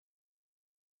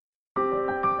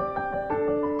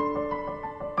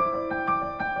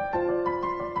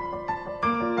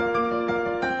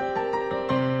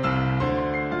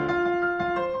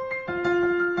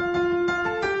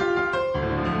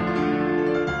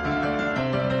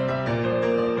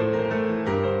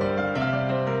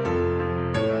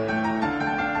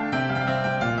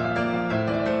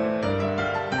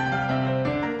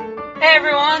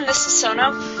everyone, this is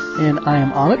Sono. And I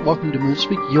am Amit. Welcome to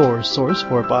Moonspeak, your source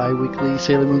for bi-weekly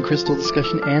Sailor Moon Crystal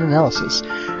discussion and analysis.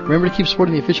 Remember to keep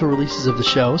supporting the official releases of the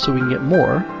show so we can get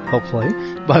more, hopefully,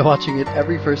 by watching it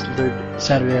every first and third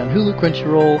Saturday on Hulu,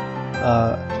 Crunchyroll,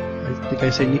 I think I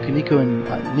say Niku Niku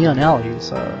and Neon Alley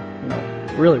is,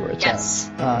 really where it's at,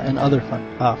 and other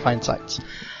fine sites.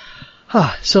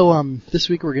 So, this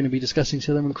week we're going to be discussing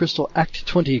Sailor Moon Crystal Act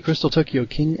 20, Crystal Tokyo,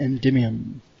 King and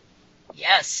Endymion.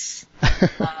 Yes.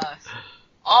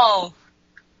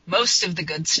 Most of the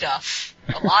good stuff,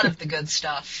 a lot of the good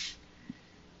stuff,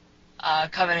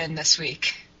 coming in this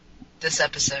week, this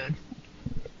episode.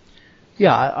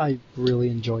 Yeah, I really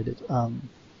enjoyed it.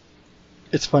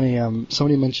 It's funny,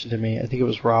 somebody mentioned to me, I think it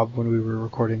was Rob when we were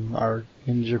recording our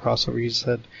Ninja crossover, he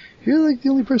said, "You're like the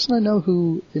only person I know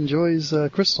who enjoys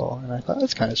Crystal," and I thought,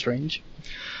 that's kind of strange.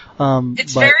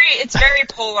 It's very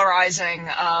polarizing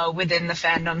within the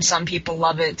fandom. Some people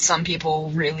love it, some people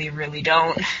really, really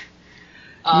don't.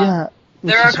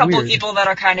 There are a couple of people that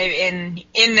are kind of in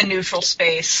the neutral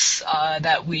space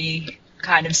that we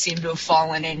kind of seem to have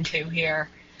fallen into here.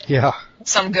 Yeah.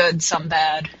 Some good, some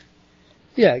bad.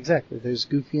 Yeah, exactly. There's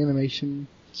goofy animation.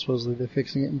 Supposedly they're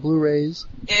fixing it in Blu-rays.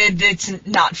 It's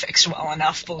not fixed well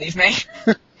enough, believe me.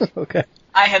 Okay.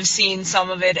 I have seen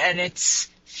some of it, and it's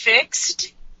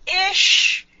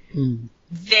fixed-ish.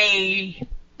 They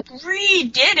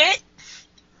redid it.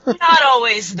 Not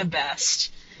always the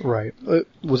best. Right.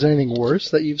 Was anything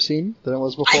worse that you've seen than it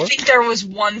was before? I think there was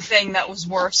one thing that was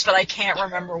worse, but I can't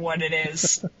remember what it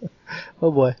is.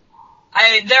 Oh boy.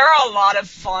 There are a lot of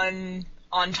fun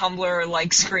on Tumblr,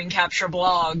 like, screen capture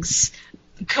blogs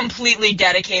completely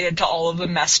dedicated to all of the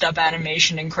messed up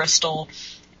animation in Crystal.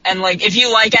 And, like, if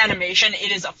you like animation,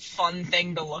 it is a fun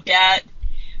thing to look at.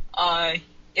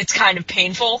 It's kind of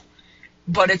painful,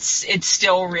 but it's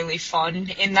still really fun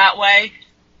in that way.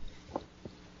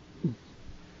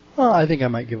 Well, I think I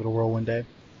might give it a whirl one day.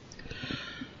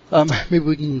 Maybe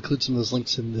we can include some of those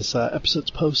links in this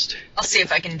episode's post. I'll see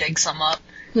if I can dig some up.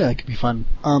 Yeah, it could be fun.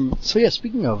 So yeah,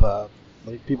 speaking of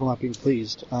people not being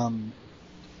pleased,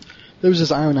 there was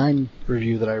this IO9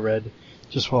 review that I read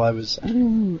just while I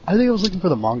think I was looking for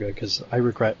the manga because I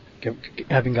regret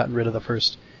having gotten rid of the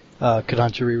first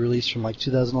Kodansha re-release from like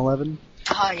 2011.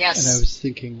 Ah, yes. And I was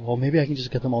thinking, well, maybe I can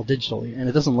just get them all digitally, and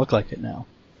it doesn't look like it now,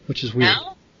 which is weird.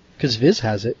 No? Because Viz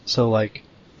has it, so like,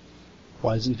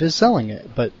 why isn't Viz selling it?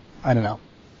 But I don't know.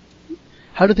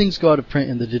 How do things go out of print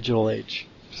in the digital age?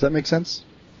 Does that make sense?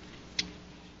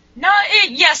 No,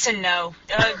 yes and no.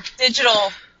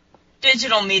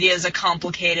 Digital media is a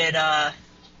complicated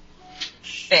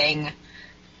thing.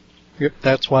 Yep,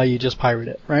 that's why you just pirate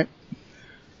it, right?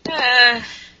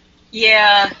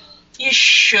 Yeah, you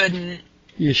shouldn't.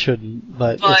 You shouldn't,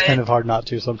 but it's kind of hard not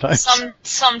to sometimes.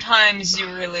 Sometimes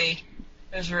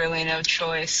there's really no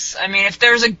choice. I mean, if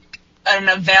there's an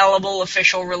available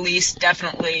official release,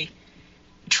 definitely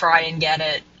try and get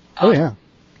it. Oh yeah.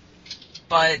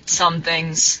 But some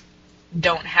things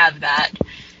don't have that.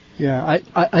 Yeah,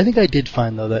 I think I did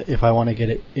find though that if I want to get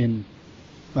it in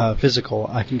physical,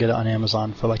 I can get it on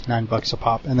Amazon for like $9 a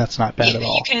pop, and that's not bad at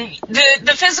all.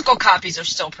 The physical copies are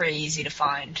still pretty easy to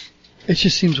find. It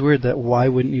just seems weird that why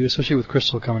wouldn't you, especially with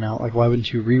Crystal coming out, like why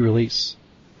wouldn't you re-release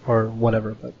or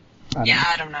whatever? But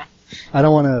I don't know. I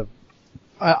don't want to.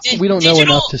 We don't know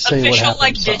enough to say what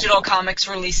happens. Official digital comics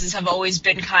releases have always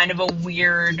been kind of a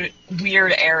weird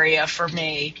area for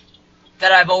me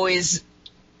that I've always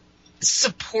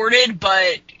supported,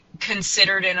 but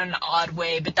considered in an odd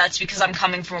way. But that's because I'm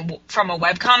coming from a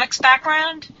webcomics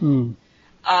background.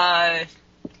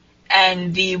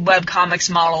 And the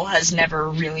webcomics model has never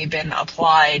really been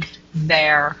applied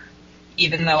there,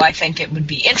 even though I think it would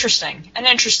be an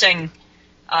interesting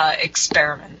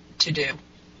experiment to do.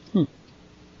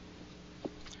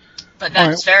 But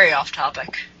that's very off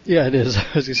topic. Yeah, it is. I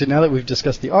was going to say, now that we've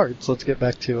discussed the arts, let's get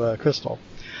back to Crystal.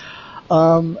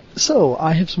 So,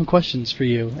 I have some questions for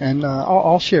you, and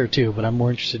I'll share too, but I'm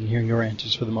more interested in hearing your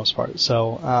answers for the most part.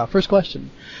 So, first question.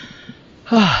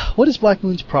 What is Black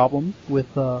Moon's problem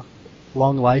with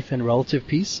long life and relative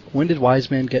peace? When did Wise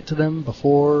Man get to them?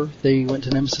 Before they went to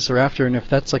Nemesis or after? And if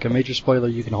that's like a major spoiler,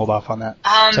 you can hold off on that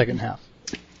second half.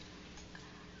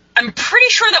 I'm pretty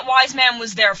sure that Wise Man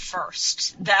was there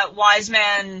first. That Wise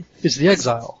Man is the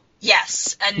exile.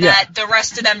 Yes, and that the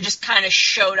rest of them just kind of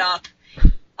showed up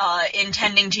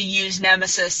intending to use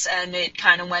Nemesis, and it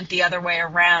kind of went the other way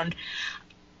around.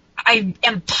 I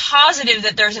am positive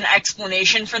that there's an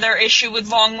explanation for their issue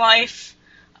with long life,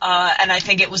 and I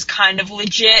think it was kind of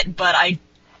legit, but I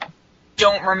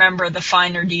don't remember the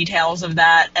finer details of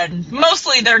that, and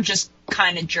mostly they're just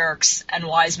kind of jerks, and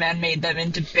Wise Man made them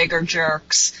into bigger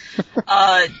jerks.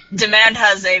 Demand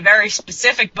has a very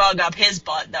specific bug up his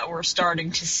butt that we're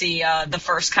starting to see the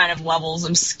first kind of levels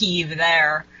of skeeve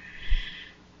there.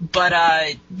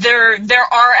 But there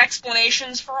are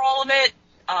explanations for all of it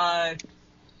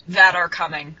that are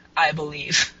coming, I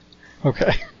believe.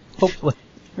 Okay, hopefully.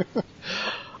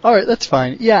 All right, that's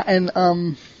fine. Yeah, and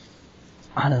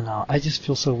I don't know. I just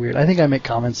feel so weird. I think I make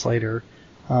comments later.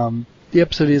 The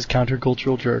episode is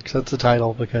Countercultural Jerks. That's the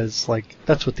title because, like,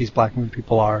 that's what these Black Moon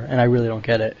people are, and I really don't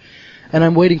get it. And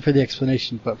I'm waiting for the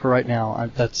explanation, but for right now,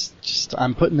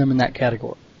 I'm putting them in that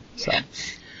category. So,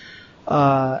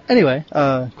 anyway,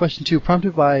 question 2,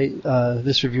 prompted by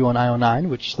this review on IO9,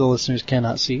 which the listeners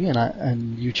cannot see,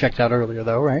 and you checked out earlier,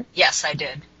 though, right? Yes, I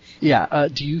did. Yeah.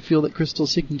 Do you feel that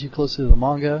Crystal's sticking too closely to the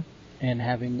manga and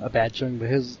having a bad showing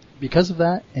because of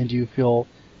that? And do you feel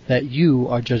that you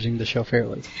are judging the show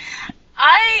fairly?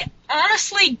 I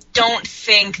honestly don't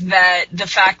think that the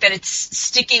fact that it's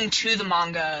sticking to the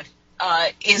manga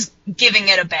is giving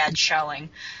it a bad showing.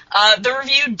 The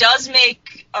review does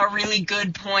make a really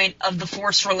good point of the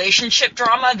forced relationship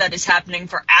drama that is happening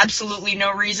for absolutely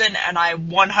no reason, and I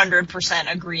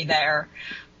 100% agree there.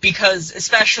 Because,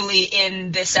 especially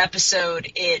in this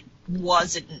episode, it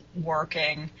wasn't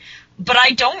working. But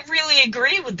I don't really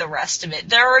agree with the rest of it.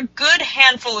 There are a good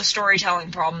handful of storytelling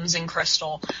problems in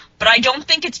Crystal, but I don't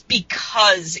think it's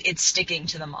because it's sticking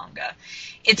to the manga.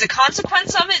 It's a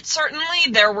consequence of it,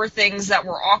 certainly. There were things that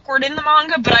were awkward in the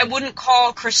manga, but I wouldn't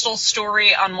call Crystal's story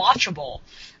unwatchable.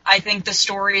 I think the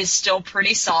story is still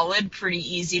pretty solid,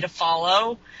 pretty easy to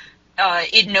follow.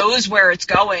 It knows where it's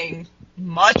going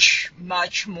much,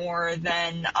 much more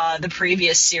than the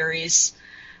previous series.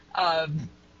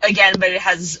 Again, but it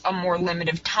has a more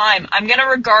limited time. I'm going to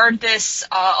regard this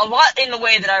a lot in the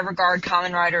way that I regard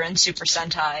Kamen Rider and Super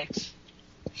Sentai.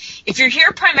 If you're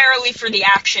here primarily for the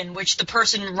action, which the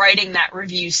person writing that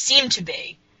review seemed to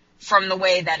be, from the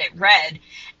way that it read,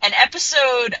 an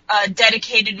episode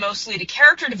dedicated mostly to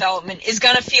character development is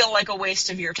going to feel like a waste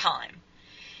of your time.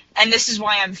 And this is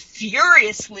why I'm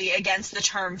furiously against the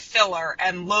term filler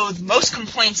and loathe most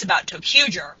complaints about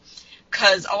ToQger.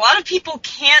 Because a lot of people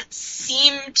can't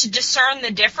seem to discern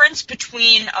the difference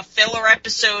between a filler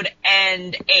episode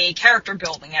and a character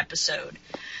building episode.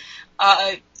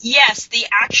 Yes, the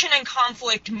action and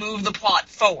conflict move the plot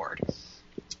forward.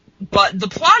 But the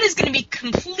plot is going to be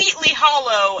completely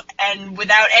hollow and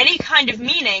without any kind of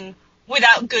meaning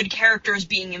without good characters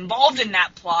being involved in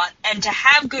that plot, and to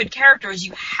have good characters,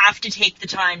 you have to take the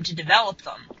time to develop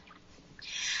them.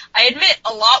 I admit,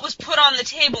 a lot was put on the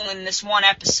table in this one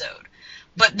episode,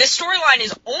 but this storyline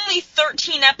is only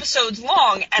 13 episodes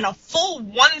long, and a full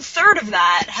 1/3 of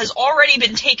that has already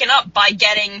been taken up by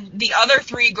getting the other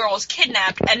 3 girls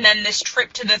kidnapped, and then this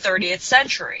trip to the 30th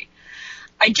century.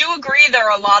 I do agree there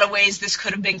are a lot of ways this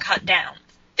could have been cut down.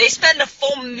 They spend a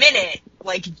full minute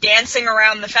dancing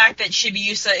around the fact that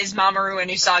Chibiusa is Mamoru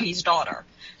and Usagi's daughter.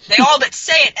 They all but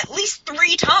say it at least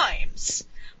 3 times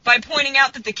by pointing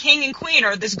out that the king and queen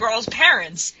are this girl's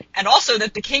parents, and also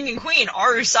that the king and queen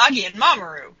are Usagi and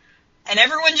Mamoru. And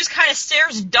everyone just kind of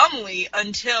stares dumbly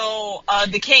until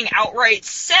the king outright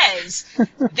says,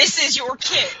 "This is your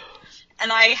kid."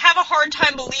 And I have a hard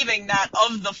time believing that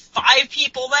of the 5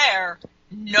 people there,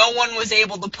 no one was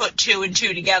able to put 2 and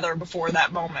 2 together before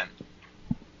that moment.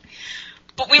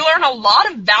 But we learn a lot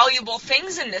of valuable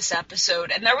things in this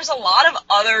episode, and there was a lot of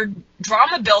other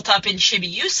drama built up in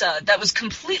Chibiusa that was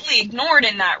completely ignored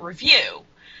in that review.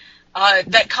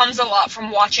 That comes a lot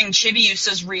from watching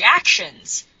Chibiusa's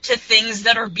reactions to things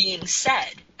that are being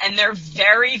said, and they're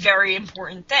very, very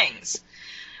important things.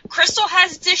 Crystal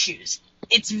has its issues.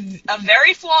 It's a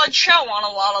very flawed show on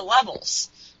a lot of levels.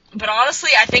 But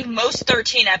honestly, I think most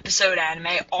 13-episode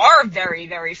anime are very,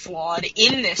 very flawed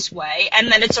in this way,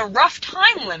 and that it's a rough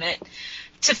time limit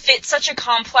to fit such a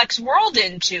complex world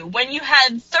into when you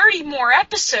had 30 more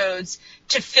episodes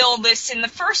to fill this in the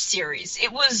first series.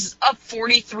 It was a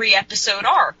 43-episode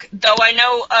arc, though I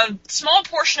know a small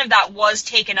portion of that was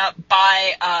taken up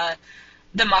by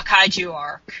the Makaiju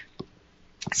arc.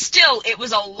 Still, it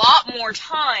was a lot more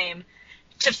time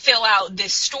to fill out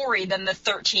this story than the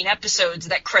 13 episodes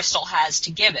that Crystal has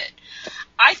to give it.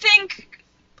 I think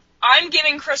I'm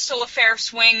giving Crystal a fair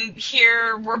swing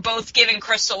here. We're both giving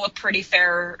Crystal a pretty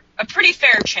fair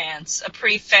chance, a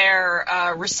pretty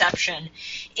fair reception.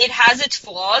 It has its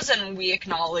flaws, and we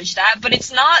acknowledge that, but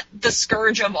it's not the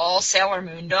scourge of all Sailor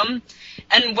Moondom.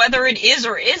 And whether it is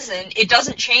or isn't, it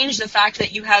doesn't change the fact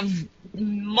that you have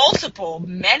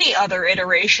many other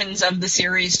iterations of the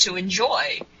series to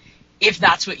enjoy, if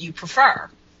that's what you prefer.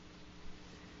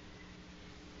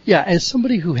 Yeah, as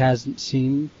somebody who hasn't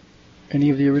seen any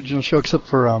of the original show, except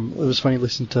for, it was funny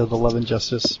listening to the Love and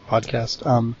Justice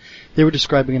podcast, they were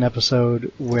describing an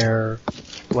episode where,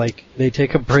 like, they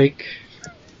take a break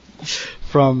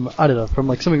from, I don't know, from,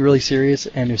 like, something really serious,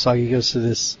 and Usagi goes to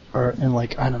this, and,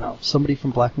 like, I don't know, somebody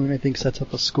from Black Moon, I think, sets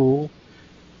up a school.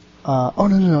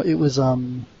 No, it was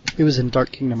in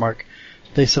Dark Kingdom arc.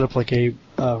 They set up, like, a,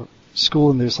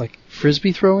 school, and there's, like,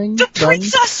 frisbee throwing. The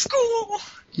Princess School!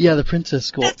 Yeah, the Princess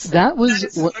School. That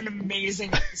is an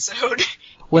amazing episode.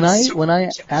 When I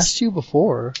asked you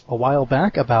before a while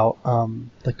back about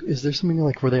like, is there something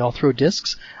like where they all throw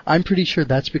discs? I'm pretty sure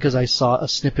that's because I saw a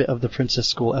snippet of the Princess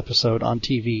School episode on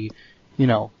TV,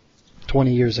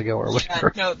 20 years ago or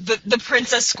whatever. Yeah, no, the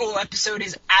Princess School episode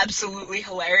is absolutely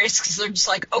hilarious because they're just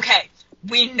like, okay,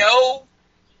 we know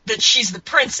that she's the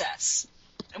princess,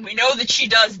 and we know that she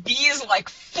does these like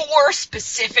 4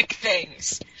 specific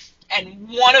things. And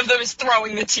one of them is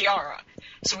throwing the tiara.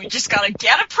 So we just gotta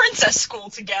get a princess school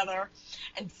together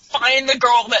and find the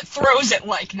girl that throws it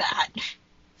like that.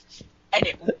 And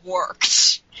it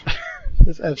worked.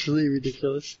 That's absolutely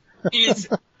ridiculous. It is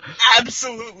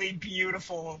absolutely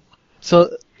beautiful.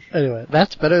 So, anyway,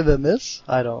 that's better than this?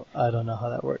 I don't know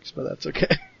how that works, but that's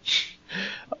okay.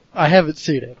 I haven't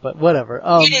seen it, but whatever.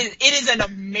 It is an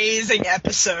amazing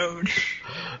episode.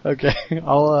 Okay,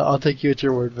 I'll take you at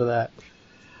your word for that.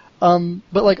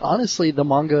 But like honestly, the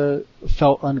manga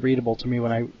felt unreadable to me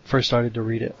when I first started to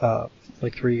read it,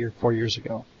 like 3 or 4 years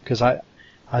ago. Cause I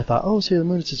thought, oh, Sailor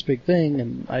Moon is this big thing,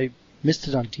 and I missed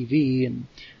it on TV, and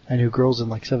I knew girls in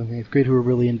like 7th and 8th grade who were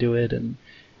really into it, and,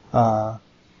 I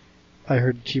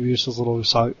heard Chibiusa's little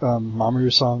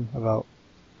Mamoru song about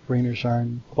rain or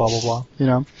shine, blah blah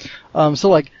blah, so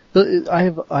like, I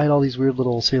had all these weird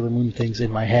little Sailor Moon things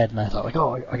in my head, and I thought like,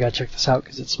 oh, I gotta check this out,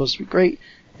 cause it's supposed to be great.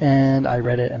 And I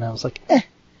read it, and I was like,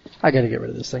 I gotta get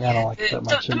rid of this thing. I don't like it that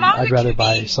much, and I'd rather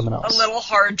buy someone else. A little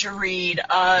hard to read,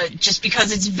 just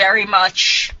because it's very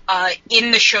much in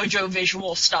the shoujo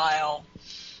visual style,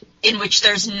 in which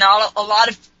there's not a lot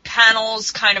of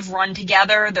panels kind of run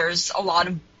together. There's not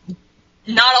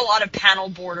a lot of panel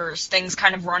borders, things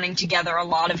kind of running together, a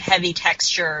lot of heavy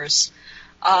textures,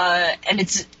 and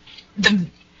it's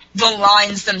the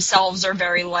lines themselves are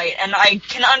very light, and I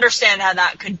can understand how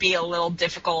that could be a little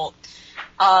difficult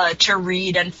to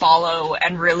read and follow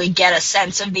and really get a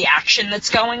sense of the action that's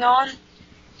going on.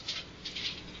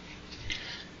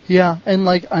 Yeah, and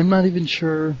like I'm not even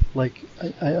sure. Like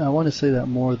I want to say that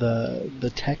more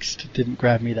the text didn't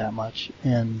grab me that much,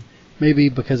 and maybe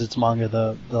because it's manga,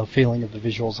 the feeling of the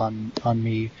visuals on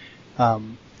me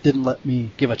didn't let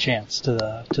me give a chance to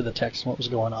the text and what was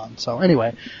going on. So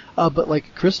anyway, but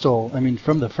like Crystal, I mean,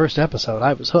 from the first episode,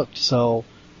 I was hooked. So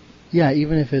yeah,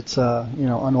 even if it's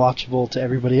unwatchable to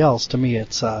everybody else, to me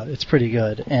it's pretty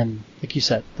good. And like you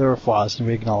said, there are flaws, and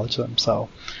we acknowledge them. So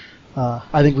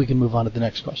I think we can move on to the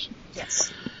next question.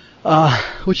 Yes.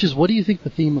 Which is, what do you think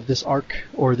the theme of this arc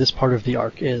or this part of the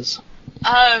arc is?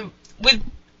 With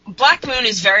Black Moon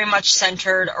is very much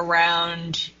centered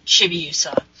around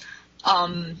Chibiusa.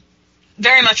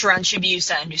 Very much around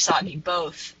Chibiusa and Usagi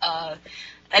both.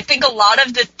 I think a lot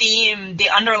of the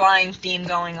underlying theme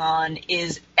going on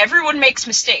is everyone makes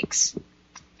mistakes.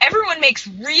 Everyone makes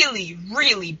really,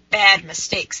 really bad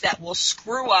mistakes that will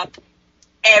screw up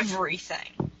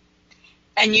everything.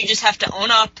 And you just have to own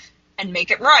up and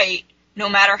make it right, no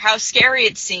matter how scary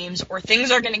it seems, or things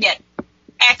are going to get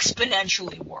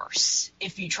exponentially worse.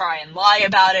 If you try and lie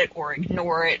about it, or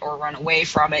ignore it, or run away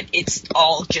from it, it's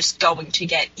all just going to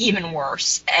get even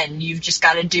worse, and you've just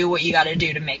got to do what you got to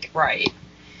do to make it right.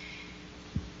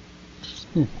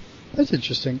 That's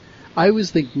interesting. I was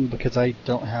thinking, because I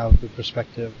don't have the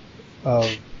perspective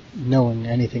of knowing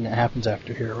anything that happens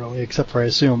after here, really, except for I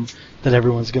assume that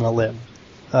everyone's going to live,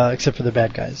 except for the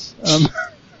bad guys.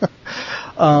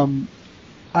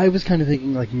 I was kind of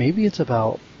thinking, like, maybe it's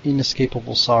about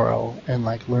inescapable sorrow and,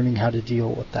 like, learning how to deal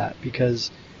with that, because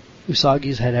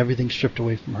Usagi's had everything stripped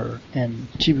away from her,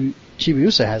 and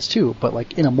Chibiusa has too, but,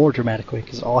 like, in a more dramatic way,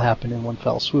 because it all happened in one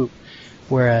fell swoop,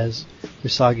 whereas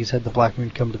Usagi's had the Black Moon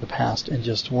come to the past and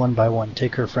just one by one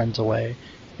take her friends away,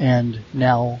 and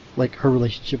now, like, her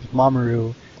relationship with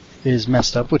Mamoru is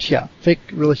messed up, which, yeah, fake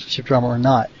relationship drama or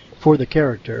not, for the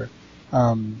character,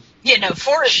 for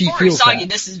Usagi,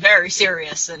 this is very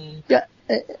serious, and... Yeah,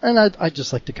 and I'd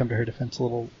just like to come to her defense a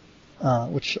little,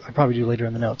 which I probably do later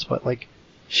in the notes, but, like,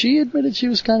 she admitted she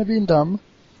was kind of being dumb,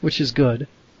 which is good,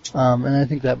 and I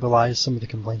think that belies some of the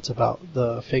complaints about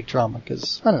the fake drama,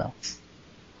 because, I don't know,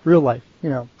 real life,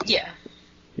 Yeah.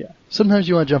 Yeah. Sometimes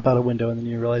you want to jump out a window, and then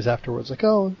you realize afterwards, like,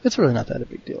 oh, it's really not that a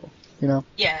big deal,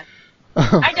 Yeah.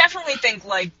 I definitely think,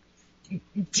 like,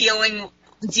 dealing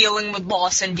with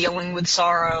loss and dealing with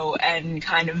sorrow and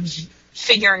kind of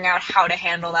figuring out how to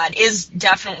handle that is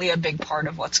definitely a big part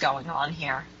of what's going on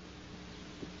here.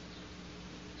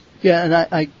 Yeah, and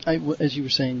I as you were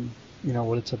saying, you know,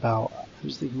 what it's about, I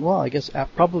was thinking, well, I guess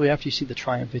probably after you see the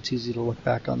triumph, it's easy to look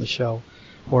back on the show,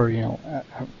 or, you know,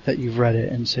 that you've read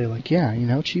it and say, like, yeah, you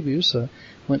know, Chibiusa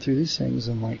went through these things,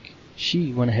 and, like,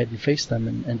 she went ahead and faced them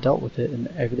and dealt with it, and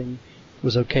everything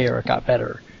was okay, or it got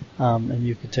better. And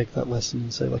you could take that lesson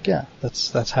and say, like, yeah,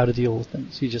 that's how to deal with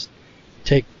things. You just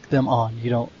take them on.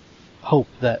 You don't hope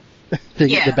that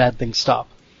the bad things stop.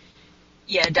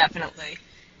 Yeah, definitely.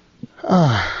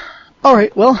 All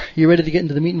right, well, you ready to get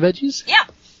into the meat and veggies? Yeah.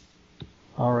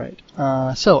 All right.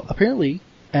 So apparently,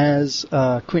 as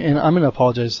Queen, and I'm going to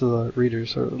apologize to the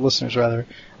readers or listeners rather.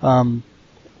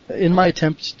 In my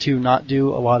attempt to not do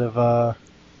a lot of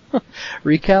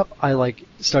recap, I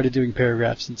started doing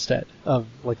paragraphs instead of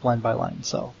line by line.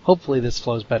 So hopefully this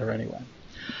flows better anyway.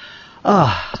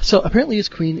 So apparently as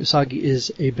Queen, Usagi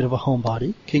is a bit of a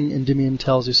homebody. King Endymion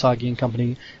tells Usagi and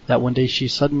company that one day she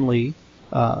suddenly,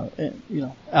 out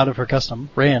of her custom,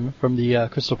 ran from the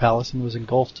Crystal Palace and was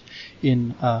engulfed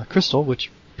in crystal,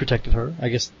 which protected her. I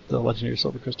guess the legendary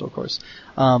silver crystal, of course.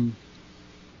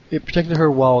 It protected her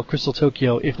while Crystal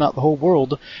Tokyo, if not the whole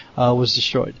world, was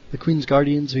destroyed. The Queen's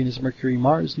guardians, Venus, Mercury,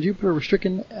 Mars, and Jupiter were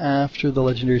stricken after the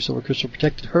legendary silver crystal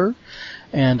protected her,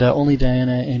 and only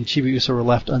Diana and Chibiusa were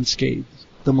left unscathed.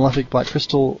 The malefic black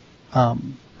crystal,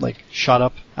 shot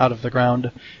up out of the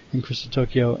ground in Crystal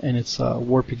Tokyo, and it's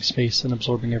warping space and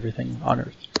absorbing everything on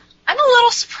Earth. I'm a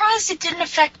little surprised it didn't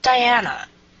affect Diana.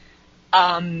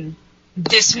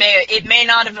 It may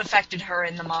not have affected her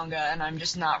in the manga, and I'm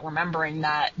just not remembering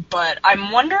that, but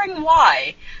I'm wondering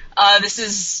why. This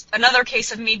is another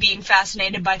case of me being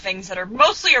fascinated by things that are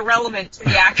mostly irrelevant to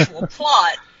the actual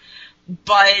plot,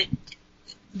 but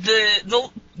the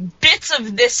bits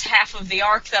of this half of the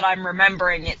arc that I'm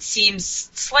remembering, it seems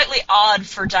slightly odd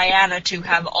for Diana to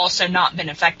have also not been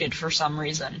affected for some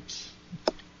reason.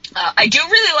 I do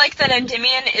really like that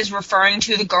Endymion is referring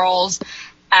to the girls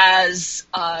as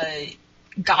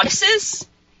goddesses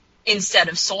instead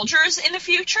of soldiers in the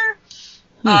future.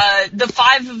 The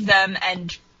 5 of them,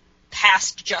 and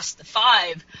past just the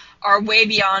 5, are way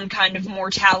beyond kind of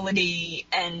mortality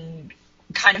and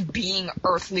kind of being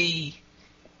earthly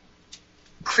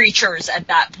creatures at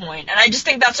that point. And I just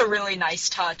think that's a really nice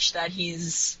touch that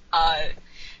he's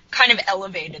kind of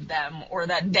elevated them, or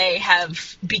that they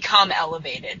have become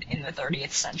elevated in the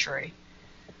 30th century.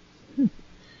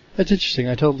 That's interesting.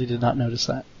 I totally did not notice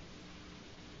that.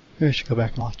 Maybe I should go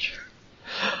back and watch.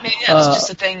 Maybe that was just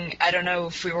a thing. I don't know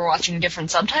if we were watching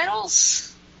different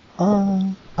subtitles.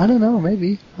 I don't know.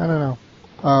 Maybe. I don't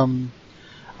know.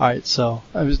 Alright, so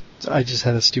I just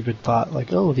had a stupid thought,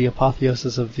 the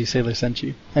apotheosis of the Sailor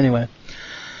Senshi. Anyway.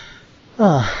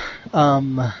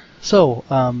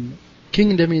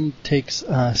 King Endymion takes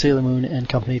Sailor Moon and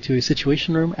company to a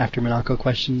situation room after Minako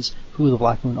questions who the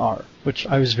Black Moon are, which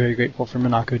I was very grateful for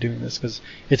Minako doing this, because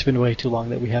it's been way too long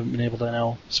that we haven't been able to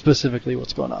know specifically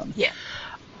what's going on. Yeah.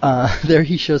 There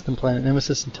he shows them Planet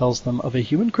Nemesis and tells them of a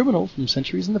human criminal from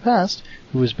centuries in the past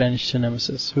who was banished to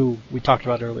Nemesis, who we talked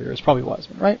about earlier is probably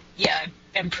Wiseman, right? Yeah,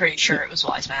 I'm pretty sure it was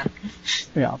Wiseman.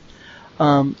 Yeah.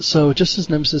 So just as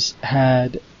Nemesis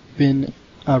had been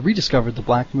rediscovered, the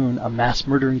Black Moon, a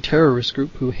mass-murdering terrorist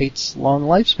group who hates long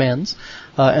lifespans,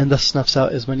 and thus snuffs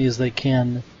out as many as they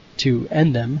can to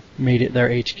end them, made it their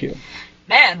HQ.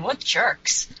 Man, what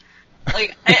jerks.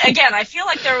 Again, I feel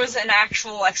like there was an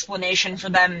actual explanation for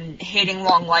them hating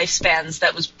long lifespans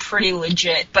that was pretty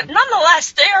legit, but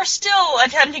nonetheless, they are still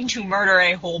attempting to murder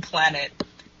a whole planet,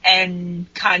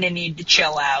 and kind of need to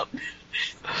chill out.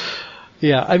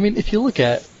 Yeah, I mean, if you look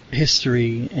at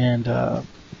history and,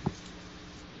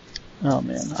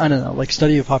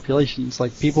 study of populations,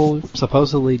 people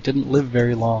supposedly didn't live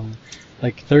very long.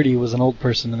 30 was an old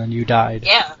person and then you died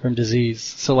from disease.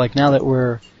 So, now that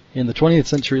we're in the 20th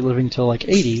century living till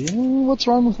 80, what's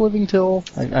wrong with living till...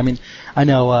 I mean, I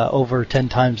know over 10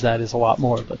 times that is a lot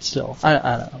more, but still. I don't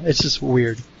know. It's just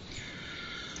weird.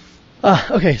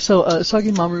 Okay, so Usagi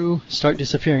and Mamoru start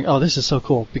disappearing. Oh, this is so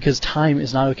cool, because time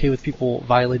is not okay with people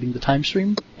violating the time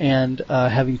stream and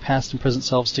having past and present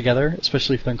selves together,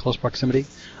 especially if they're in close proximity.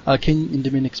 King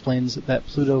Endymion explains that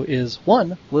Pluto is,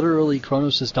 1, literally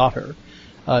Kronos' daughter,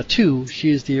 2,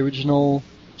 she is the original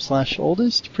 /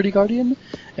 oldest pretty guardian,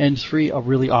 and 3, a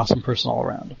really awesome person all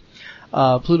around.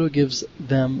 Pluto gives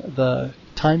them the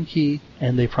time key,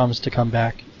 and they promise to come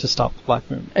back to stop the Black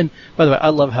Moon. And, by the way, I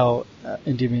love how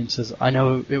Endymion says, I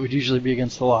know it would usually be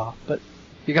against the law, but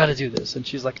you gotta do this. And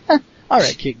she's like, All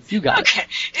right, King, you got it. Okay,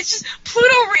 it's just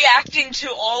Pluto reacting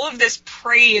to all of this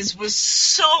praise was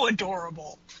so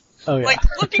adorable. Oh, yeah. Like,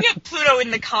 looking at Pluto in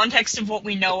the context of what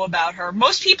we know about her,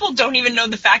 most people don't even know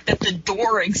the fact that the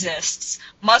door exists,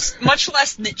 much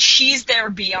less that she's there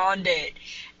beyond it.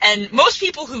 And most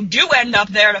people who do end up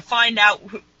there to find out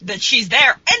that she's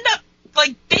there end up,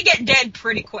 like, they get dead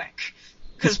pretty quick.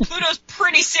 Because Pluto's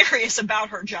pretty serious about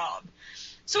her job.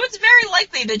 So it's very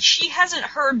likely that she hasn't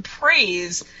heard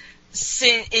praise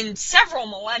in several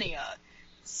millennia,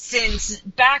 since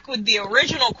back with the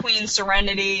original Queen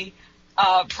Serenity,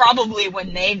 probably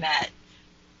when they met.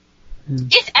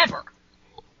 If ever.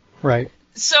 Right.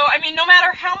 So, I mean, no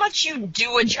matter how much you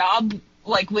do a job,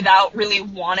 like, without really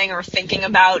wanting or thinking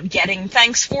about getting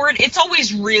thanks for it, it's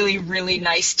always really, really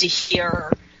nice to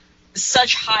hear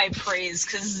such high praise,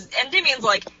 because Endymion's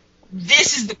like,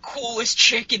 this is the coolest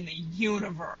chick in the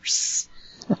universe.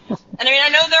 And I mean, I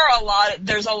know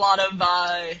there's a lot of,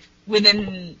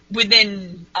 within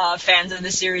fans of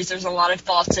the series, there's a lot of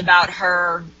thoughts about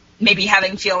her maybe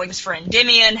having feelings for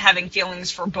Endymion, having feelings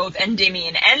for both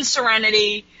Endymion and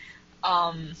Serenity,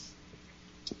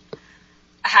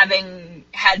 having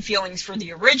had feelings for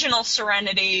the original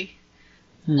Serenity,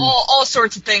 all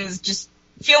sorts of things, just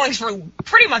feelings for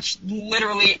pretty much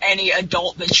literally any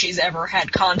adult that she's ever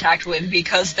had contact with,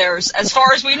 because there's, as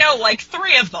far as we know, like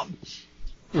 3 of them.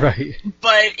 Right.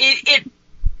 But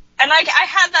and I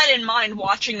had that in mind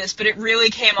watching this, but it really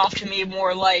came off to me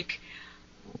more like,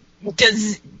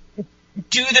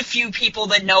 do the few people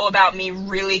that know about me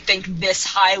really think this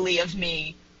highly of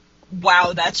me?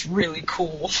 Wow, that's really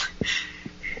cool.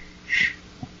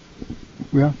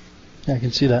 Yeah, I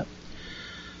can see that.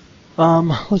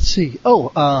 Let's see.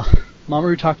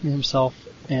 Mamoru talking to himself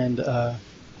and, talking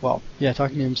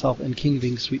to himself and King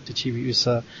being sweet to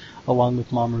Chibiusa, along with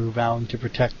Mamoru vowing to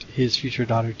protect his future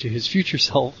daughter to his future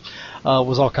self,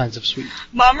 was all kinds of sweet.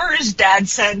 Mamoru's dad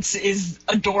sense is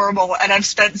adorable, and I've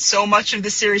spent so much of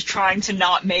the series trying to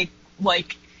not to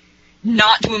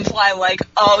imply, like,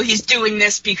 oh, he's doing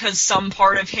this because some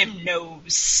part of him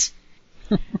knows.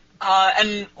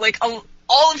 And, like,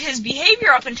 all of his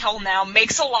behavior up until now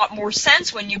makes a lot more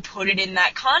sense when you put it in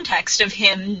that context of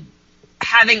him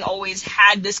having always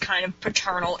had this kind of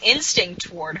paternal instinct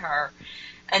toward her,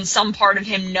 and some part of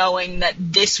him knowing that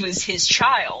this was his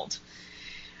child.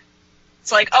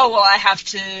 It's like, oh, well, I have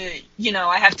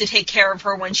to take care of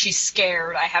her when she's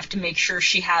scared. I have to make sure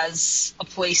she has a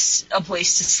place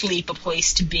to sleep, a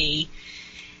place to be.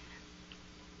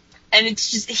 And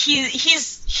it's just,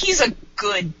 he's a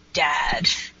good dad.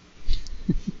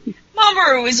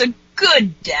 Mamoru is a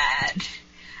good dad.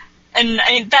 And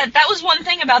I mean, that was one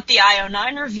thing about the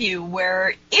IO9 review,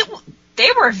 where they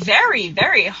were very,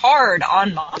 very hard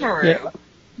on Mamoru. Yeah.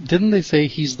 Didn't they say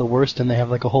he's the worst, and they have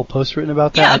like a whole post written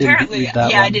about that? Yeah, I apparently. Didn't read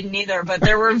that one. I didn't either, but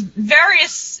there were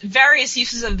various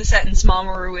uses of the sentence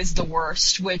 "Mamoru is the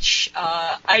worst," which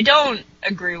I don't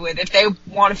agree with. If they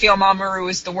want to feel Mamoru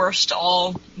is the worst,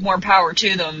 all more power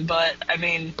to them. But I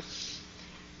mean,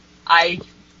 I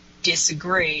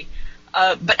disagree.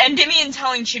 But Endymion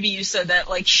telling Chibiusa that,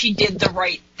 like, she did the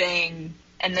right thing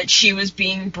and that she was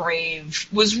being brave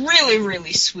was really,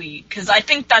 really sweet, because I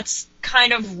think that's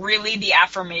kind of really the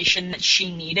affirmation that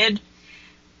she needed,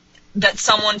 that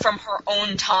someone from her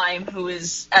own time who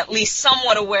is at least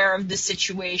somewhat aware of the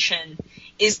situation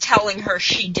is telling her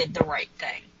she did the right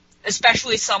thing,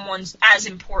 especially someone as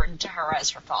important to her as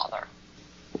her father.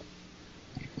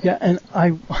 Yeah, and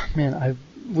I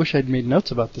wish I'd made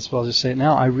notes about this, but I'll just say it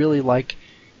now. I really like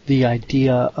the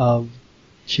idea of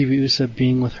Chibiusa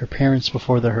being with her parents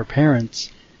before they're her parents,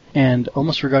 and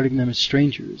almost regarding them as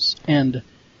strangers. And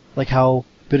like how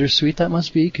bittersweet that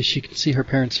must be, because she can see her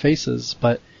parents' faces,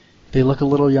 but they look a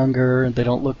little younger, and they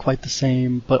don't look quite the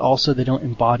same, but also they don't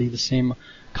embody the same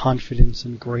confidence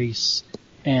and grace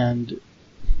and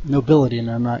nobility, and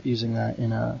I'm not using that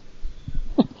in a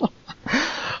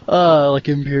like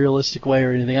imperialistic way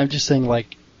or anything. I'm just saying,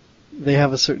 like, they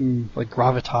have a certain like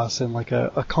gravitas and like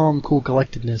a calm, cool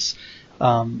collectedness,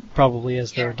 probably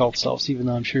as their adult selves, even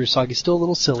though I'm sure Usagi's still a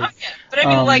little silly. Oh, yeah. But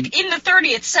I mean, like, in the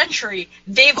 30th century,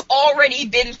 they've already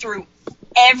been through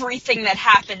everything that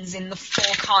happens in the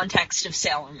full context of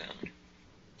Sailor Moon.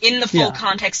 In the full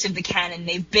context of the canon,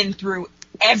 they've been through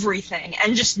everything.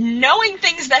 And just knowing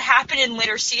things that happen in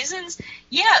later seasons,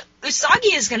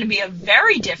 Usagi is going to be a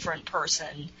very different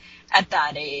person at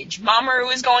that age.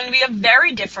 Mamoru is going to be a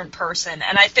very different person.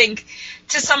 And I think,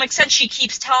 to some extent, she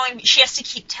has to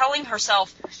keep telling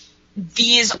herself,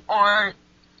 these aren't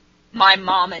my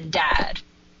mom and dad.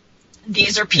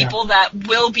 These are people that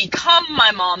will become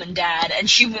my mom and dad, and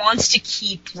she wants to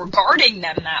keep regarding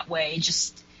them that way,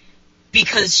 just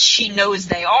because she knows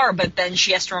they are, but then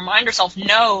she has to remind herself,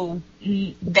 no,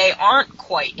 they aren't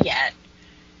quite yet.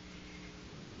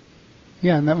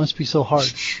 Yeah, and that must be so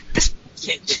hard. This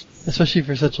kid. Especially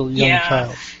for such a young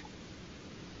child.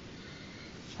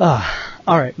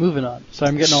 Alright, moving on. So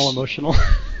I'm getting all emotional.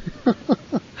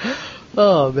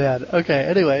 Oh, man. Okay,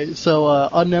 anyway, so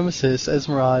on Nemesis,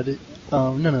 Esmeralda...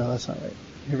 no, that's not right.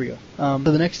 Here we go. So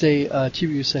the next day,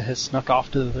 Chibiusa has snuck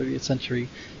off to the 30th century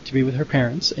to be with her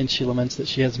parents, and she laments that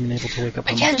she hasn't been able to wake up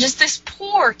her Again, mom. just this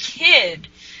poor kid.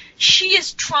 She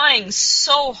is trying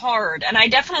so hard, and I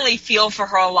definitely feel for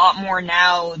her a lot more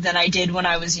now than I did when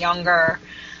I was younger.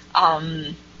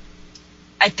 I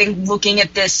think looking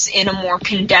at this in a more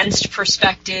condensed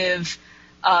perspective,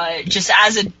 just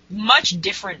as a much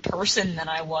different person than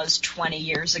I was 20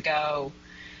 years ago,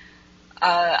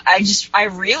 I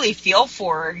really feel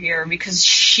for her here because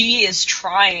she is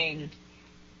trying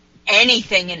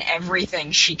anything and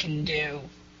everything she can do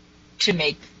to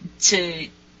make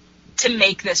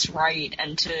this right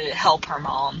and to help her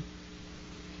mom.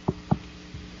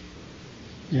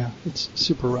 Yeah, it's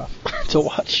super rough to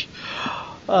watch.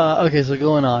 Okay, so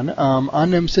going on.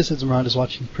 On Nemesis, Esmeralda is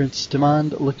watching Prince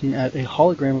Demond looking at a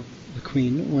hologram of the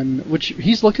Queen, which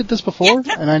he's looked at this before,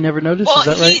 and I never noticed. Well, is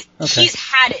that right? Okay. He's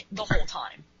had it the whole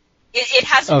time. It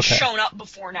hasn't shown up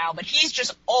before now, but he's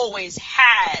just always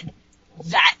had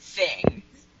that thing.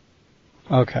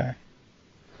 Okay.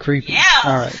 Creepy. Yeah.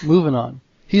 Alright, moving on.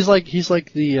 He's like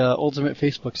the ultimate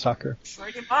Facebook stalker.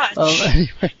 Pretty much.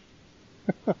 Anyway.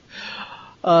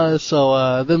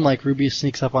 So then Ruby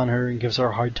sneaks up on her and gives her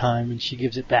a hard time, and she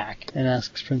gives it back and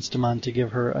asks Prince Demond to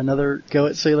give her another go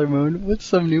at Sailor Moon with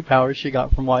some new powers she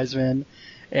got from Wise Man.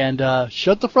 And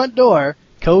shut the front door.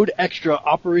 Code extra.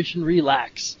 Operation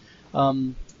Relax.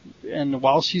 And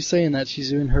while she's saying that, she's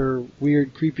doing her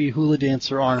weird, creepy hula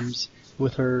dancer arms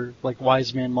with her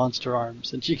Wise Man monster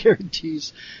arms, and she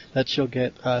guarantees that she'll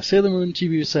get Sailor Moon,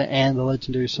 Chibiusa, and the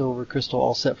legendary Silver Crystal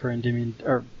all set for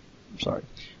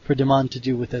Demond to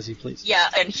do with as he pleases. Yeah,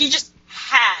 and he just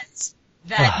has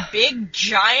that big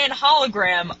giant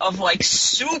hologram of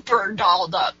super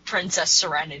dolled up Princess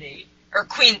Serenity or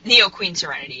Neo Queen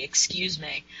Serenity, excuse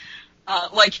me.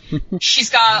 She's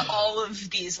got all of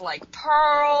these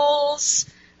pearls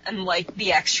and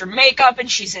the extra makeup, and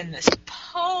she's in this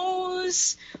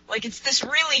pose. It's this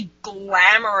really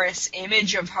glamorous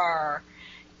image of her,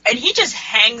 and he just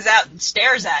hangs out and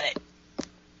stares at it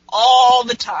all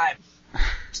the time.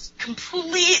 Just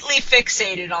completely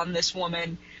fixated on this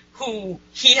woman who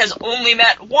he has only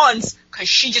met once because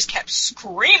she just kept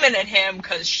screaming at him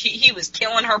because he was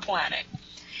killing her planet.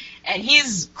 And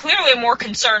he's clearly more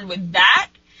concerned with that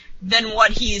than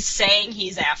what he's saying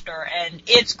he's after, and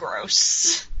it's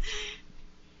gross.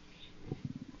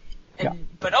 Yeah.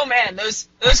 But oh man, those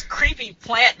creepy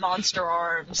plant monster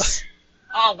arms.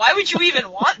 Oh, why would you even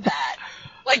want that?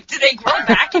 Do they grow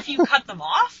back if you cut them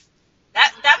off?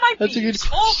 That might be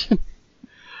useful. That's a good question.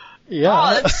 Yeah.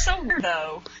 Oh, that's so weird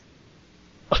though.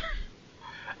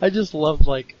 I just loved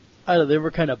I don't know, they were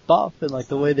kind of buff, and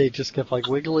the way they just kept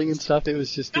wiggling and stuff. It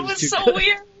was too so good.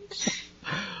 weird.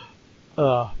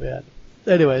 Oh man.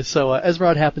 Anyway, so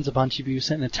Esmeralda happens upon Chibiusa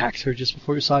and attacks her just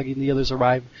before Usagi and the others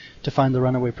arrive to find the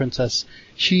runaway princess.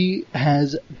 She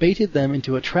has baited them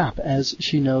into a trap, as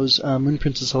she knows Moon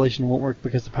Princess Elation won't work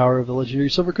because the power of the legendary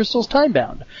Silver Crystal is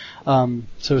time-bound.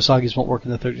 So Usagi's won't work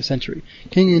in the 30th century.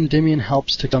 King Endymion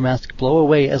helps Tuxedo Mask blow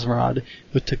away Esmeralda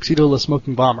with Tuxedo the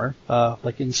Smoking Bomber,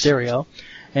 in stereo,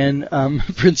 and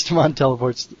Prince Demond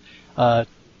teleports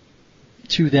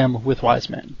to them with Wise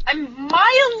Man. I'm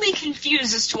mildly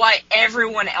confused as to why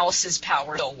everyone else's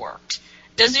power still worked.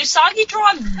 Does Usagi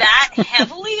draw that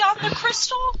heavily on the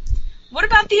crystal? What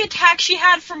about the attack she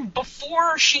had from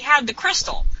before she had the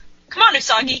crystal? Come on,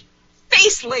 Usagi.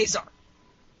 Face laser.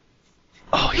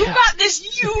 Oh, You've got this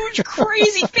huge,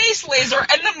 crazy face laser, and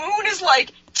the moon is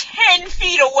 10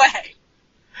 feet away.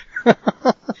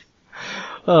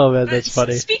 Oh man, that's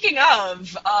funny. Speaking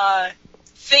of,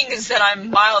 things that I'm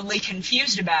mildly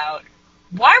confused about,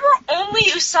 why were only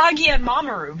Usagi and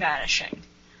Mamoru vanishing?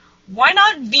 Why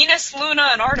not Venus,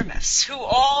 Luna, and Artemis, who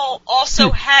all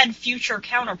also had future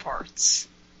counterparts?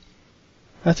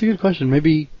 That's a good question.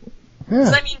 Maybe,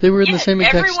 they were in the same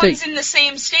exact state. Everyone's in the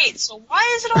same state, so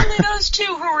why is it only those two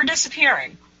who were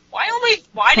disappearing? Why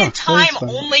did Time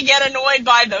only get annoyed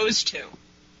by those two?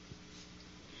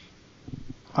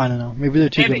 I don't know. Maybe they're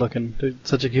too good looking. They're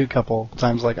such a cute couple.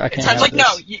 Time's I can't have this. No,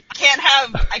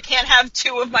 I can't have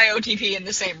two of my OTP in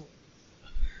the same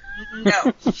room.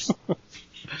 No.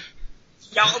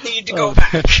 Y'all need to go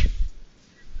back.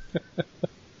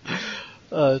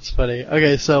 It's funny.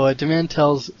 Okay, so Demand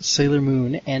tells Sailor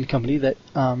Moon and company that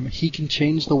he can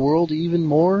change the world even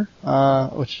more,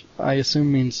 which I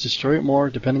assume means destroy it more,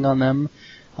 depending on them,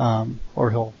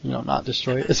 or he'll, not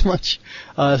destroy it as much.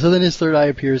 So then his third eye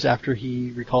appears after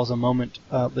he recalls a moment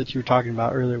that you were talking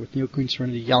about earlier with Neo Queen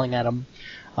Serenity yelling at him,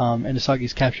 and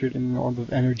Usagi's captured in an orb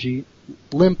of energy,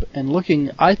 limp and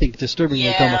looking, I think,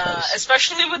 disturbingly comatose.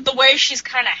 Especially with the way she's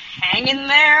kind of hanging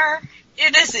there.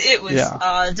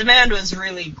 Demand was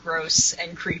really gross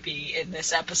and creepy in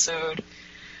this episode.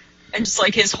 And just,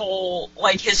 his whole,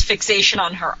 his fixation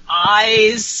on her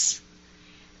eyes.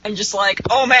 And just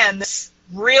oh man, this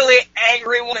really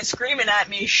angry woman screaming at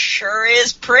me sure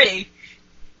is pretty.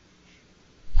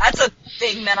 That's a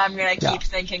thing that I'm gonna keep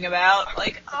thinking about.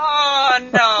 Oh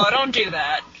no, don't do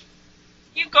that.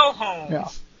 You go home. Yeah.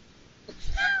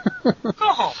 Go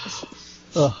home.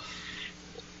 Ugh.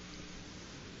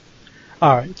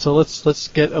 All right, so let's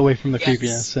get away from the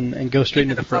creepiness and go straight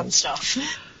into the fun stuff.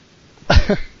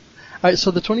 All right, so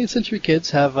the 20th Century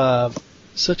Kids have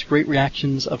such great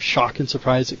reactions of shock and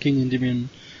surprise at King Endymion,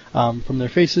 from their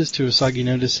faces to Usagi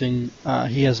noticing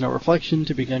he has no reflection,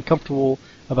 to being uncomfortable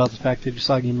about the fact that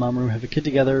Usagi and Mamoru have a kid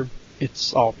together.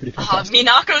 It's all pretty fantastic.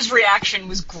 Minako's reaction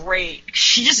was great.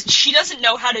 She doesn't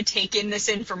know how to take in this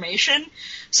information,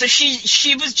 so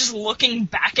she was just looking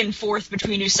back and forth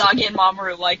between Usagi and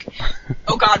Mamoru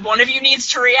oh god, one of you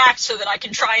needs to react so that I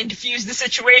can try and defuse the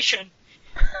situation.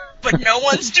 But no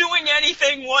one's doing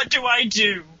anything, what do I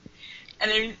do? And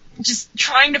then just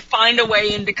trying to find a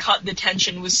way in to cut the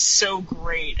tension was so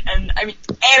great. And,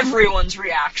 everyone's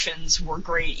reactions were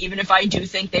great, even if I do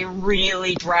think they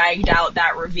really dragged out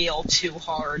that reveal too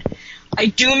hard. I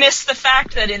do miss the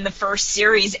fact that in the first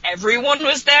series, everyone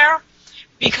was there,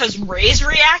 because Ray's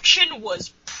reaction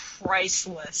was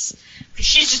priceless.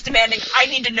 She's just demanding, I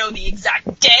need to know the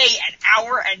exact day and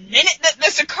hour and minute that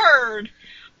this occurred,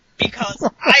 because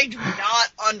I do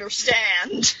not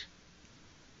understand.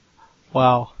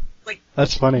 Wow.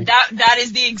 That's funny. That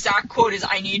is the exact quote, is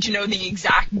I need to know the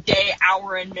exact day,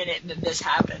 hour, and minute that this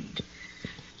happened.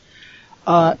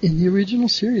 In the original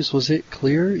series, was it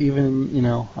clear, even,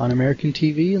 on American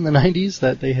TV in the 90s,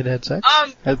 that they had sex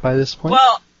by this point?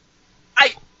 Well,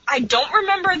 I don't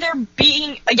remember there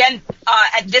being, again,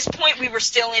 at this point we were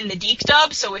still in the Deke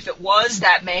dub, so if it was,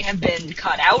 that may have been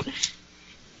cut out,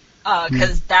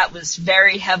 because that was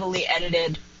very heavily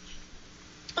edited.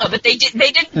 But they did.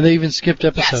 And they even skipped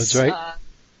episodes, right?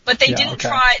 But they didn't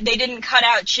they didn't cut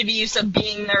out Chibiusa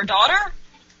being their daughter.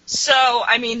 So,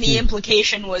 the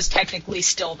implication was technically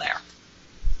still there.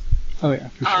 Oh yeah,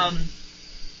 for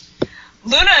sure.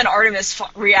 Luna and Artemis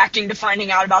reacting to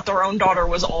finding out about their own daughter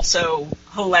was also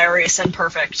hilarious and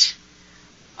perfect.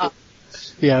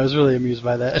 Yeah, I was really amused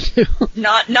by that too.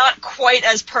 Not quite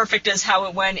as perfect as how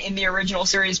it went in the original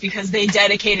series, because they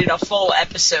dedicated a full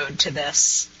episode to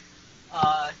this.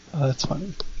 Oh, that's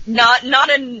funny. Not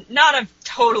a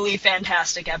totally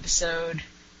fantastic episode,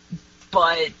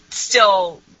 but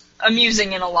still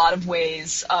amusing in a lot of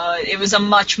ways. It was a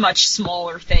much, much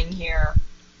smaller thing here.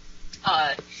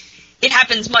 It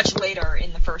happens much later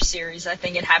in the first series. I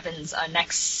think it happens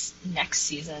next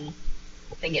season.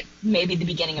 I think it may be the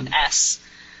beginning of S.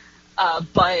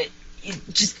 But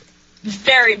just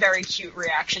very, very cute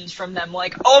reactions from them.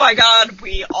 Oh my god,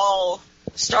 we all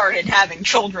started having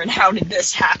children. How did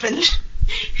this happen?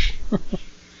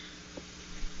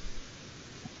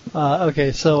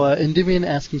 Okay, so Endymion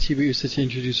asking Chibiusa to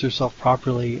introduce herself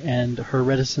properly, and her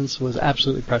reticence was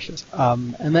absolutely precious.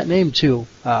 And that name too,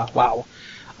 wow.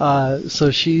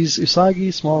 So she's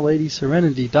Usagi, Small Lady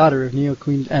Serenity, daughter of Neo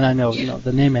Queen, and I know,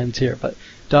 the name ends here, but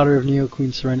daughter of Neo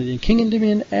Queen Serenity and King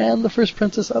Endymion, and the first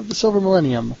princess of the Silver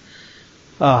Millennium.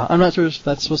 I'm not sure if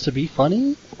that's supposed to be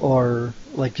funny, or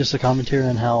just a commentary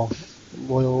on how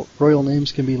royal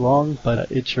names can be long,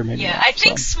 but it sure made me laugh. I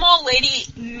think Small Lady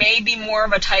may be more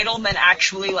of a title than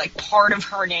actually part of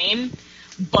her name,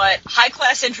 but high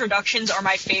class introductions are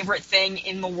my favorite thing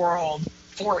in the world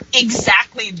for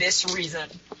exactly this reason.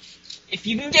 If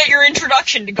you can get your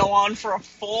introduction to go on for a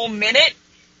full minute,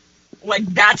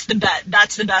 that's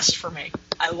the best for me.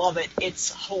 I love it.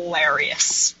 It's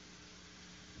hilarious.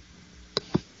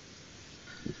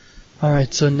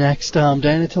 Alright, so next,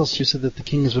 Diana tells Chusa that the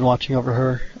king has been watching over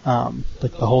her, the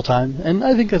whole time, and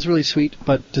I think that's really sweet,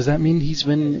 but does that mean he's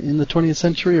been in the 20th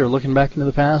century, or looking back into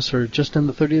the past, or just in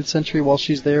the 30th century while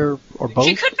she's there, or both?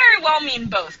 She could very well mean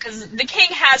both, because the king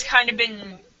has kind of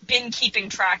been keeping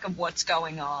track of what's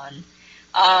going on.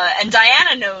 And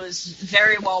Diana knows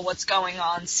very well what's going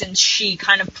on, since she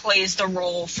kind of plays the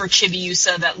role for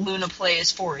Chibiusa that Luna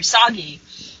plays for Usagi,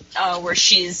 where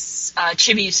she's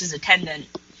Chibiusa's attendant.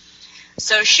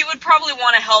 So she would probably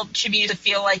want to help Chibiusa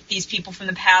feel like these people from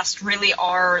the past really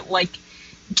are, like,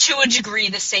 to a degree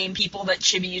the same people that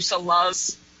Chibiusa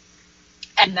loves,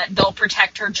 and that they'll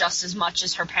protect her just as much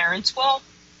as her parents will.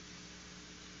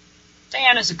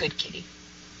 Diana's a good kitty.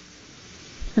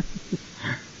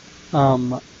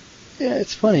 Yeah,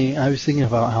 it's funny. I was thinking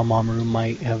about how Mamoru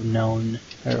might have known,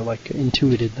 or like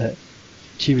intuited that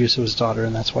Chibiusa was his daughter,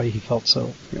 and that's why he felt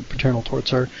so paternal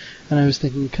towards her. And I was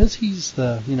thinking, because he's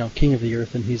the king of the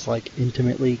earth, and he's like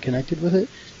intimately connected with it,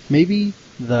 maybe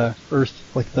the earth,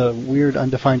 like the weird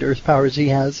undefined earth powers he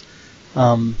has,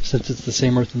 since it's the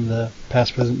same earth in the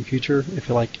past, present, and future, I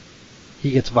feel like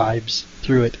he gets vibes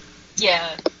through it.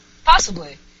 Yeah,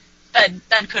 possibly.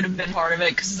 That could have been part of it,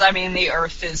 because, I mean, the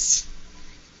earth is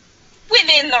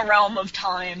within the realm of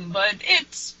time, but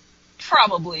it's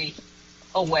probably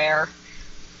aware.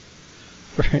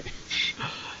 Right.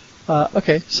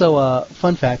 Okay, so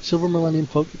fun fact, Silver Millennium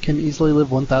folk can easily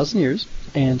live 1,000 years,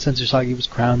 and since Usagi was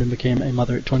crowned and became a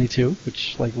mother at 22,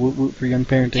 which, like, woot woot for young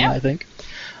parenting, yeah. I think,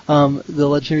 the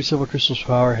legendary Silver Crystal's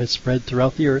power has spread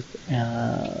throughout the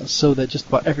earth, so that just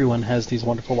about everyone has these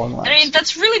wonderful long lives. I mean,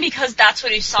 that's really because that's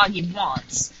what Usagi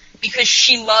wants. Because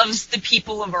she loves the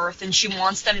people of Earth, and she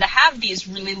wants them to have these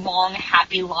really long,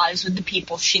 happy lives with the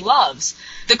people she loves.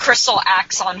 The crystal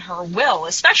acts on her will,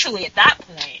 especially at that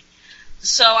point.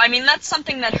 So, I mean, that's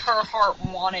something that her heart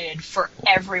wanted for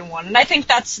everyone, and I think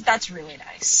that's really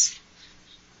nice.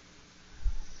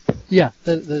 Yeah,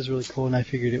 that is really cool, and I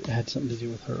figured it had something to do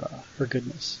with her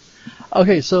goodness.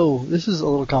 Okay, so this is a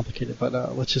little complicated,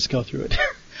 but let's just go through it.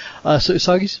 So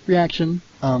Usagi's reaction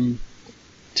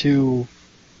to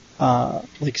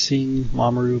like seeing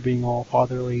Mamoru being all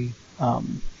fatherly,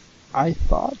 I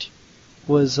thought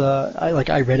was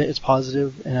I read it as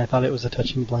positive, and I thought it was a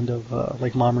touching blend of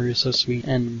like Mamoru is so sweet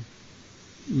and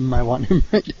I want him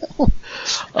right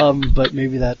now. But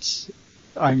maybe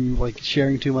I'm like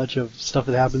sharing too much of stuff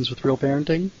that happens with real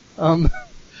parenting.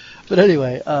 But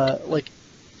anyway,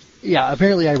 yeah,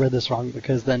 apparently I read this wrong,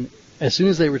 because then as soon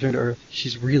as they return to Earth,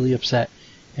 she's really upset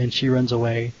and she runs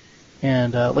away.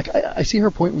 And I see her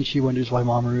point when she wonders why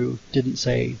Mamoru didn't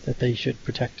say that they should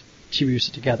protect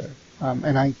Chibiusa together.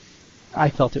 And I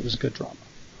felt it was good drama.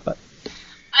 But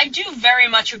I do very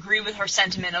much agree with her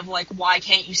sentiment of, like, why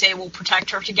can't you say we'll protect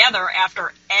her together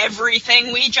after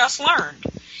everything we just learned?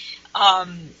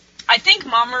 I think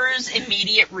Mamoru's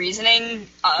immediate reasoning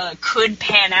could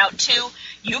pan out to,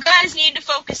 you guys need to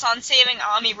focus on saving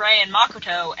Ami, Rei, and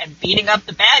Makoto and beating up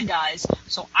the bad guys,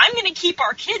 so I'm going to keep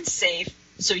our kids safe,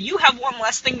 so you have one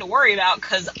less thing to worry about,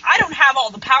 because I don't have all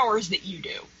the powers that you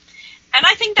do. And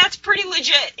I think that's pretty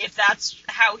legit, if that's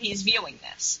how he's viewing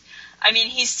this. I mean,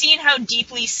 he's seen how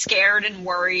deeply scared and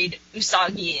worried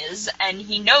Usagi is, and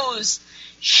he knows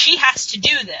she has to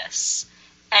do this.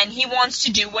 And he wants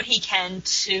to do what he can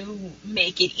to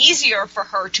make it easier for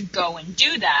her to go and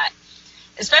do that.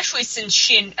 Especially since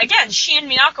she and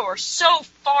Minako are so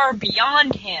far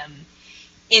beyond him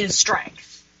in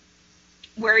strength.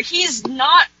 Where he's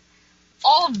not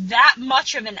all that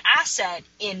much of an asset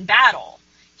in battle.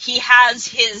 He has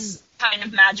his kind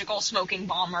of magical smoking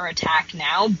bomber attack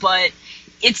now, but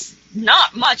it's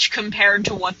not much compared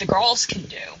to what the girls can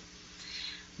do.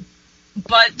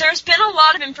 But there's been a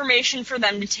lot of information for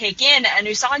them to take in, and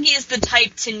Usagi is the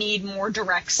type to need more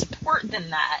direct support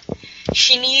than that.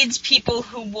 She needs people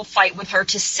who will fight with her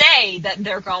to say that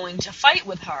they're going to fight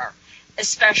with her,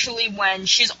 especially when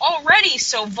she's already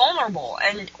so vulnerable,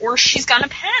 or she's gonna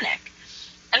panic.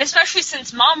 And especially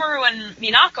since Mamoru and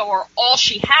Minako are all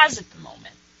she has at the moment.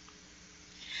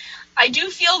 I do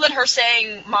feel that her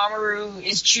saying Mamoru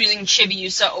is choosing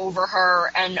Chibiusa over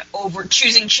her and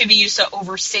choosing Chibiusa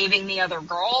over saving the other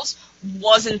girls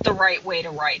wasn't the right way to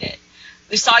write it.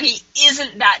 Usagi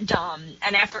isn't that dumb,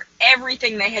 and after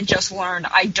everything they had just learned,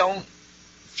 I don't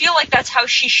feel like that's how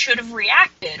she should have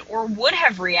reacted, or would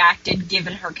have reacted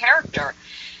given her character.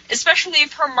 Especially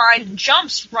if her mind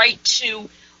jumps right to,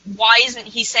 why isn't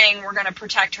he saying we're going to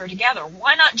protect her together?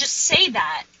 Why not just say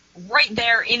that right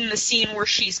there in the scene where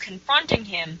she's confronting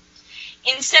him,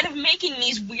 instead of making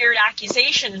these weird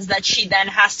accusations that she then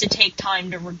has to take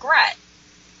time to regret?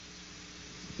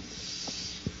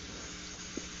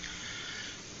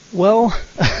 Well,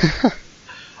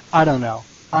 I don't know.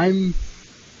 I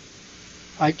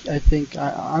think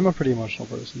I'm a pretty emotional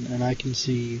person, and I can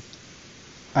see,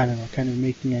 I don't know, kind of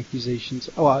making accusations.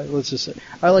 Let's just say,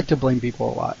 I like to blame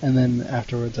people a lot, and then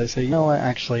afterwards I say,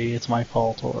 actually, it's my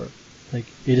fault, or, like,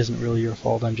 it isn't really your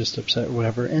fault, I'm just upset, or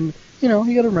whatever. And, you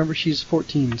gotta remember, she's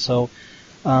 14, so,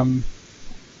 even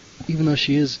though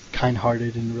she is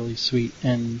kind-hearted and really sweet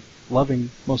and loving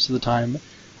most of the time,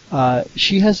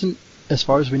 she hasn't as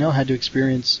far as we know, had to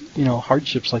experience,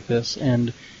 hardships like this,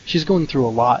 and she's going through a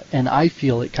lot, and I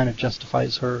feel it kind of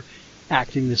justifies her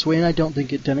acting this way, and I don't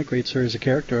think it denigrates her as a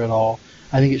character at all.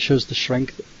 I think it shows the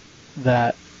strength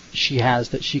that she has,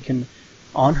 that she can,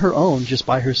 on her own, just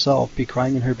by herself, be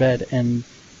crying in her bed and,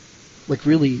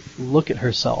 really look at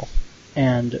herself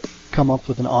and come up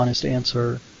with an honest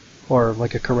answer or, a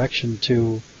correction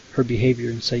to her behavior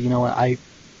and say,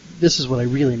 this is what I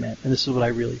really meant, and this is what I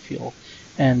really feel.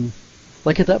 And,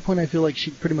 at that point, I feel like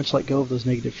she pretty much let go of those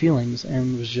negative feelings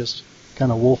and was just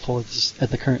kind of woeful at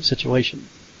the current situation.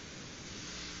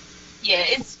 Yeah,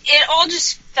 it all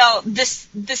just felt, the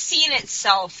scene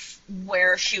itself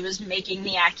where she was making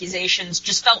the accusations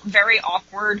just felt very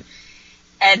awkward,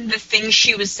 and the things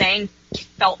she was saying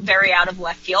felt very out of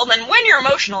left field, and when you're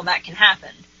emotional, that can happen.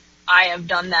 I have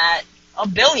done that a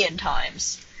billion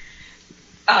times.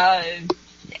 And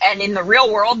in the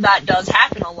real world, that does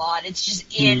happen a lot. It's just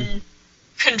in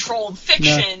controlled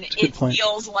fiction, it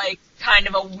feels like kind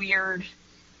of a weird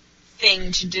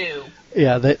thing to do.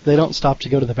 Yeah, they don't stop to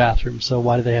go to the bathroom, so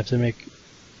why do they have to make...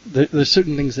 There's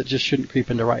certain things that just shouldn't creep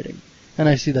into writing. And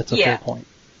I see that's a fair point.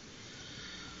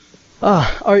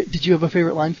 Alright, did you have a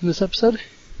favorite line from this episode?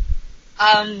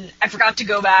 I forgot to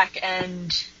go back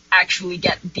and actually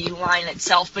get the line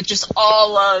itself, but just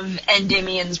all of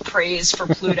Endymion's praise for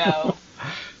Pluto.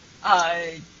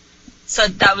 So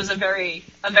that was a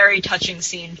very touching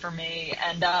scene for me.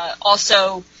 And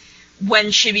also, when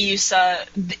Chibiusa,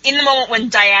 in the moment when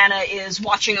Diana is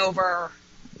watching over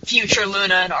future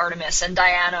Luna and Artemis, and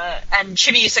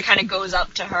Chibiusa kind of goes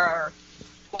up to her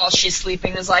while she's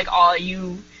sleeping, is like, "Oh,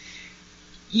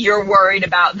 you're worried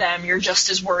about them. You're just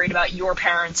as worried about your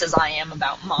parents as I am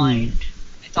about mine."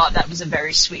 I thought that was a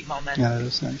very sweet moment. Yeah, that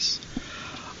was nice.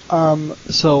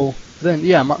 So then,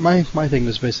 yeah, my thing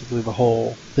was basically the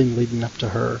whole thing leading up to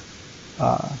her.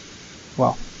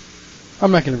 Well,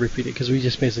 I'm not going to repeat it because we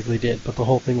just basically did, but the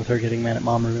whole thing with her getting mad at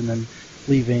Mamoru and then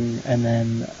leaving and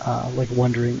then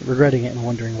regretting it and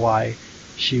wondering why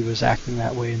she was acting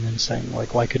that way, and then saying,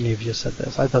 why couldn't he have just said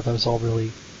this? I thought that was all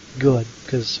really good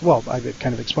because, well, I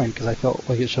kind of explained because I felt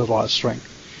like it showed a lot of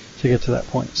strength to get to that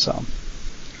point, so...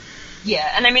 Yeah,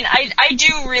 and I mean, I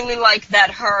do really like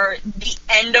that the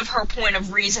end of her point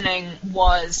of reasoning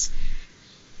was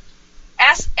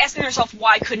asking herself,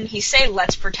 why couldn't he say,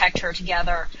 let's protect her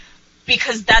together?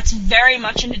 Because that's very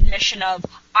much an admission of,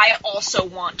 I also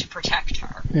want to protect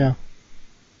her. Yeah.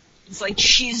 It's like,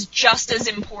 she's just as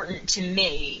important to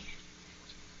me,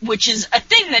 which is a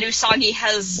thing that Usagi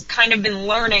has kind of been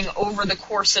learning over the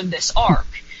course of this arc,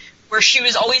 where she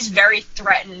was always very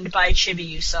threatened by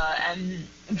Chibiusa and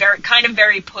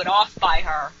very put off by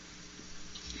her.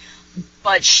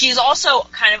 But she's also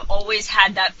kind of always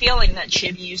had that feeling that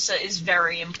Chibiusa is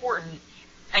very important.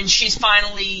 And she's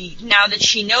finally, now that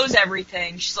she knows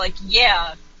everything, she's like,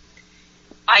 yeah,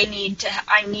 I need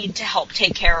to help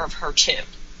take care of her too.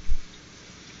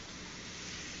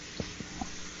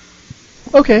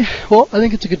 Okay, well, I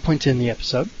think it's a good point to end the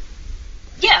episode.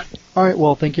 Yeah. Alright,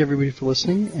 well, thank you everybody for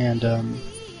listening, and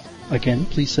again,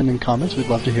 please send in comments, we'd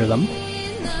love to hear them.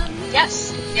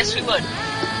 Yes we would.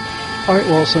 Alright,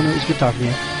 well, Sona, it was good talking to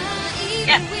you.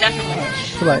 Yeah,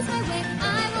 definitely. Bye-bye.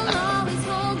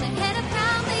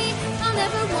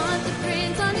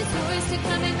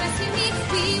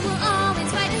 We will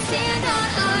always fight and stand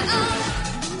on